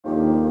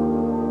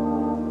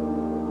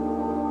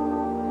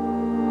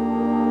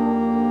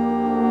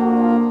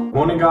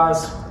Morning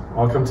guys,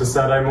 welcome to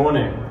Saturday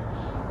morning.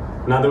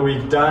 Another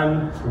week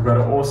done. We've got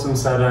an awesome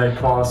Saturday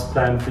class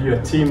planned for you,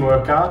 a team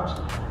workout.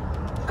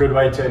 Good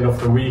way to end off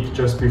the week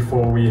just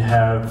before we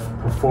have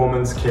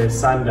Performance Care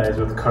Sundays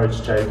with Coach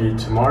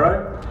JB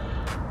tomorrow.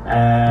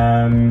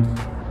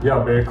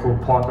 Yeah, very cool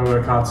partner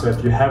workout. So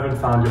if you haven't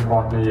found your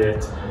partner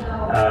yet,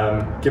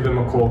 give them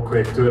a call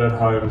quick, do it at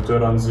home, do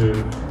it on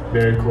Zoom.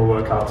 Very cool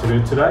workout to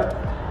do today.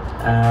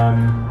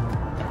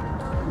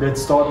 Let's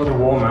start with a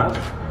warm-up.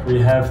 We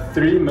have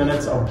 3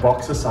 minutes of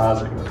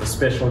boxercising with a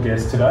special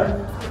guest today.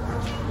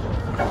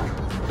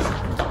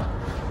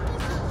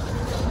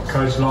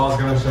 Coach Lars is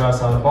going to show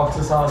us how the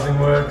boxercising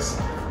works.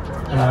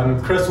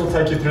 Chris will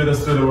take you through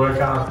this through the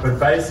workout, but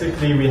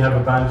basically we have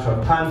a bunch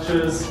of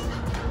punches,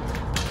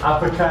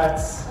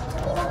 uppercuts,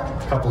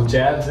 a couple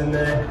jabs in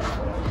there,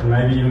 and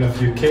maybe even a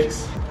few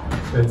kicks.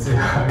 Let's see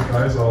how it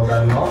goes. Well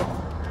done, Lars.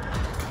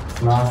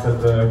 It's nice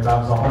that the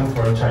gloves are on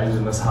for a change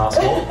in this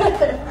household.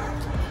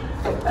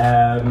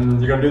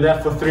 You're going to do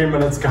that for 3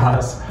 minutes,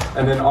 guys,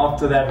 and then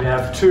after that we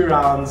have 2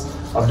 rounds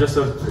of just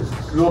a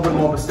little bit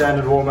more of a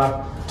standard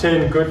warm-up.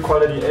 10 good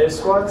quality air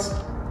squats.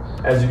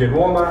 As you get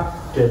warmer,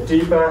 get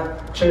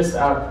deeper, chest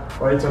up,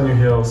 weight on your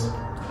heels.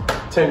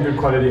 10 good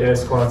quality air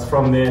squats.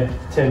 From there,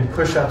 10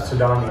 push-ups to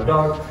downward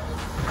dog.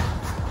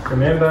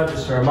 Remember,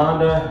 just a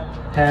reminder,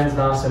 hands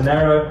nice and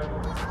narrow,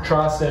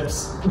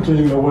 triceps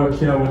doing the work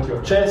here with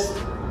your chest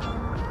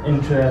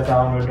into that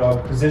downward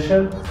dog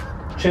position.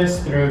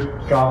 Chest through,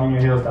 driving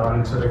your heels down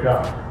into the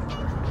ground.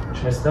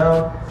 Chest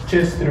down,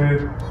 chest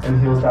through, and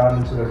heels down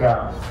into the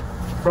ground.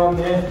 From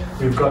there,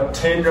 we've got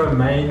 10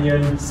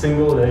 Romanian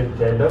single leg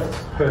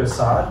deadlifts per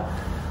side.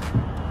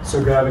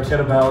 So grab a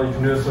kettlebell, you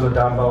can do this with a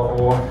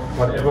dumbbell or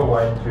whatever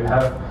weight you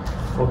have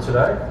for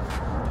today.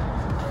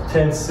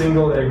 10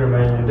 single leg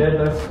Romanian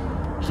deadlift,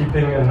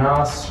 keeping a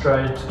nice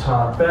straight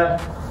tight back,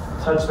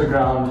 touch the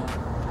ground,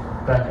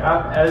 back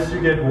up. As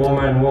you get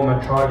warmer and warmer,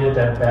 try to get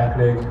that back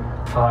leg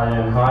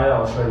higher and higher.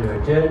 I'll show you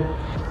again.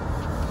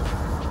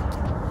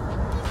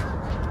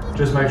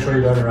 Just make sure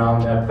you don't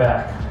round that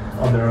back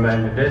on the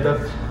Romanian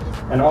deadlift.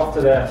 And after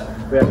that,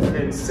 we have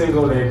 10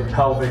 single leg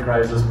pelvic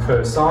raises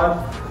per side,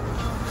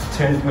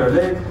 10 per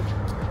leg.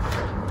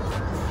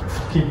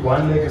 Keep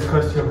one leg as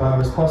close to your bum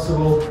as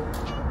possible,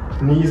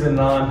 knees in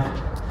line,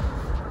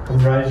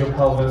 and raise your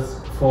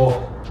pelvis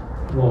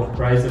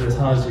raise it as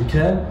high as you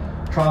can.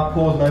 Try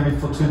pause maybe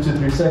for 2 to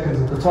 3 seconds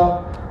at the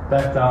top,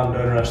 back down,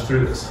 don't rush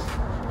through this.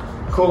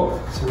 Cool,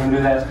 so we're going to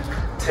do that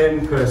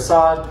 10 per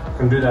side, we're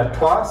going to do that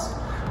twice.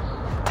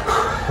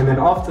 And then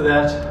after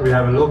that, we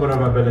have a little bit of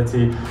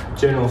mobility,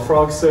 general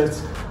frog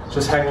sit,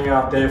 just hanging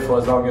out there for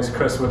as long as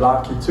Chris would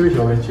like you to.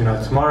 He'll let you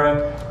know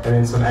tomorrow. And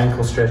then some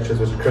ankle stretches,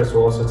 which Chris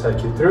will also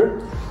take you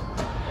through.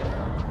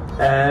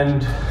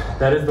 And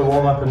that is the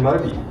warm-up in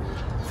Mobi.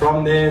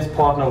 From there is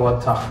partner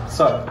WOD time.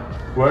 So,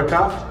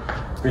 workout,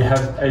 we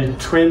have a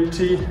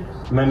 20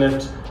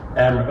 rounds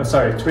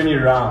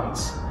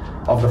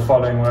of the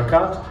following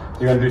workout.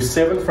 You're going to do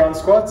 7 front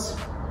squats,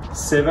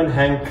 7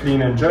 hang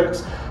clean and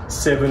jerks,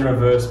 7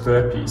 reverse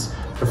burpees.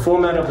 The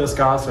format of this,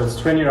 guys, so it's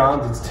 20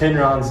 rounds, it's 10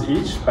 rounds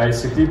each,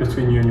 basically,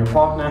 between you and your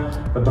partner.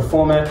 But the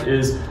format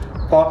is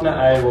partner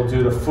A will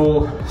do the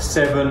full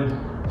 7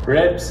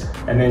 reps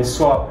and then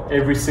swap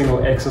every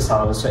single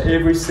exercise. So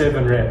every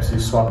 7 reps you're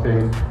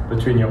swapping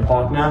between your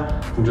partner.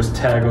 You can just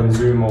tag on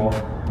Zoom or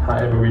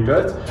however we do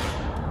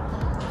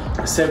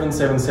it. 7,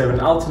 7, 7,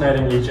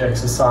 alternating each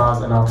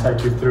exercise, and I'll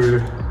take you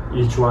through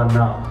each one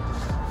now.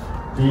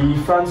 The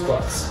front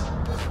squats.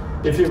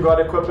 If you've got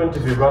equipment,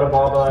 if you've got a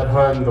barbell at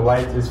home, the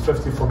weight is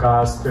 50 for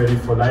guys, 30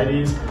 for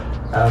ladies.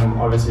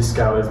 Obviously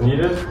scale is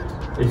needed.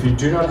 If you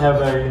do not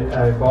have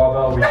a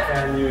barbell, we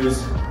can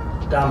use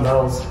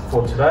dumbbells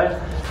for today.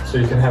 So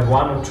you can have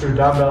 1 or 2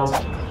 dumbbells.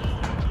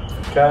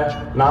 Okay,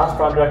 nice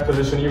front rack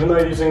position. Even though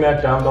you're using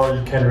that dumbbell,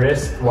 you can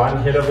rest one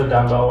head of the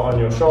dumbbell on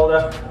your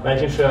shoulder,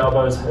 making sure your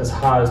elbow is as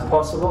high as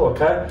possible,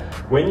 okay?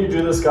 When you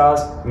do this, guys,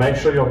 make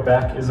sure your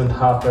back isn't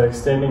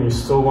hyperextending. You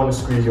still want to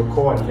squeeze your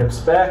core and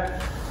hips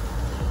back.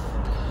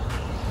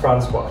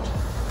 Front squat.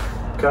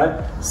 Okay,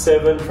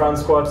 7 front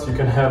squats. You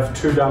can have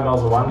 2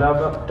 dumbbells or 1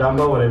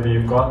 dumbbell, whatever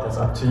you've got, that's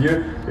up to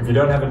you. If you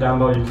don't have a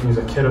dumbbell, you can use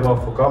a kettlebell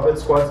for goblet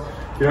squats.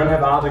 If you don't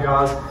have either,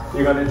 guys,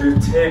 you're going to do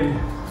 10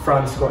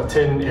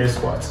 air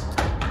squats.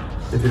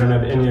 If you don't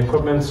have any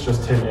equipment, it's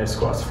just 10 air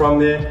squats. From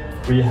there,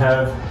 we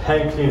have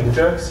hang clean and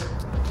jerks.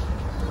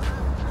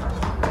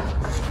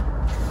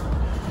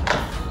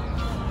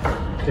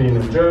 Clean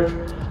and jerk.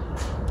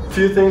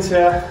 Few things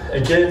here.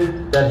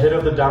 Again, that head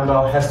of the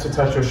dumbbell has to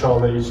touch your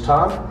shoulder each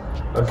time.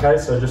 Okay,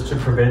 so just to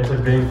prevent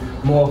it being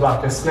more of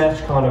like a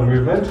snatch kind of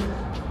movement,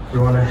 we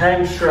want to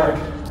hang, shrug,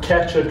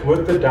 catch it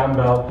with the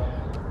dumbbell,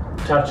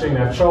 touching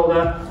that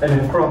shoulder, and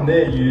then from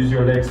there, you use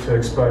your legs to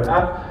explode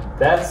up.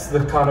 That's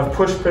the kind of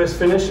push press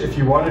finish. If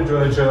you want to do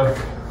a jerk,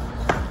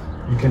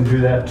 you can do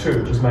that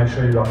too. Just make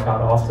sure you lock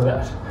out after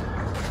that.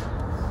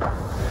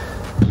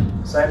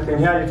 Same thing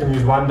here, you can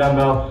use 1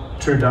 dumbbell,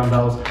 2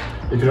 dumbbells.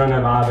 If you don't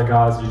have either,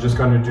 guys, you're just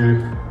going to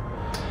do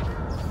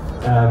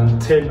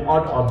 10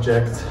 odd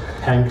object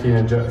hang clean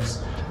and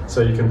jerks. So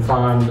you can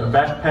find a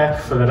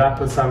backpack, fill it up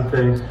with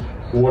something,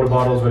 water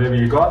bottles, whatever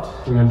you got.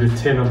 You're going to do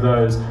 10 of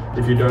those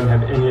if you don't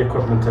have any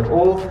equipment at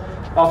all.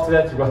 After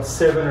that, you've got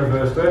 7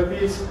 reverse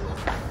burpees.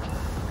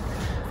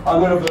 On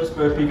the reverse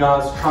burpee,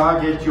 guys, try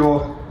and get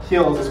your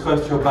heels as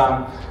close to your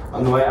bum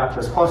on the way up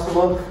as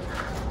possible.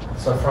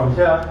 So from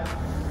here,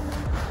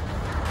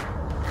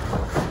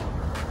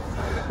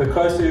 the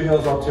closer your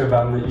heels are to your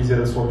bum, the easier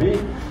this will be.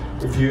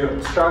 If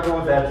you struggle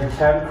with that, you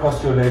can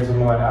cross your legs on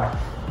the way up.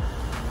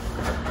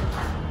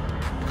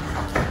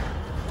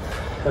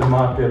 It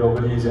might be a little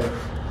bit easier.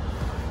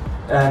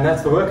 And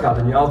that's the workout,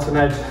 and you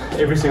alternate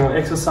every single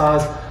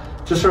exercise.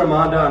 Just a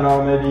reminder, I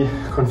know I maybe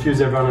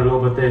confuse everyone a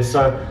little bit there.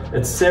 So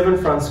it's 7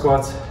 front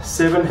squats,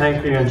 7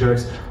 hang clean and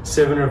jerks,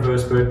 7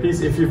 reverse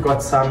burpees if you've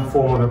got some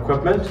form of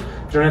equipment.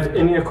 If you don't have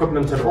any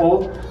equipment at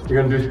all,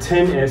 you're going to do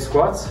 10 air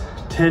squats,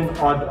 10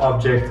 odd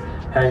object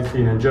hang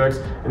clean and jerks,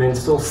 and then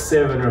still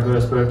 7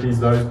 reverse burpees.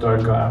 Those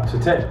don't go up to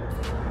 10.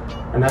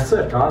 And that's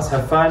it, guys.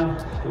 Have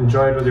fun,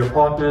 enjoy it with your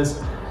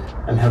partners,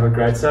 and have a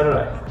great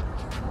Saturday.